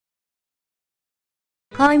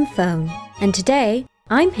I'm Phone, and today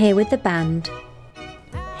I'm here with the band.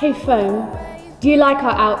 Hey Phone, do you like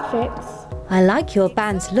our outfits? I like your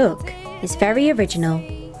band's look. It's very original.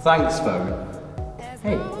 Thanks, Phone.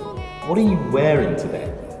 Hey, what are you wearing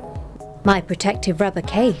today? My protective rubber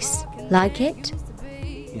case. Like it?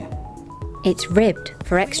 Yeah. It's ribbed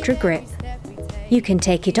for extra grip. You can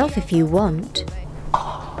take it off if you want.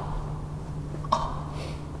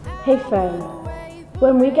 Hey Phone,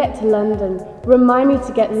 when we get to London, remind me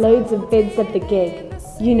to get loads of vids of the gig.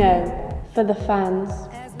 You know, for the fans.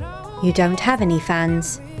 You don't have any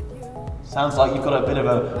fans. Sounds like you've got a bit of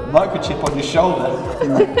a microchip on your shoulder.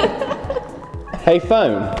 Hey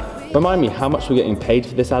Phone, remind me how much we're getting paid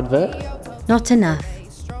for this advert? Not enough.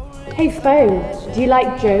 Hey Phone, do you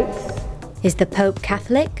like jokes? Is the Pope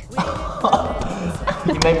Catholic?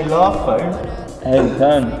 You made me laugh, Phone. Hey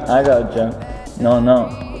Phone, I got a joke. No.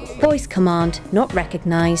 Voice command not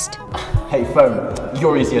recognised. Hey Phone,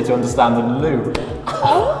 you're easier to understand than Lou.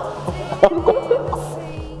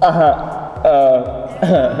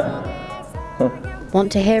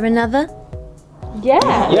 Want to hear another?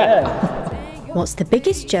 Yeah. What's the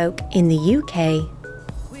biggest joke in the UK?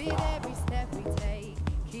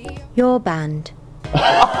 Your band. You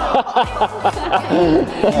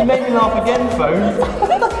made me laugh again, Phone.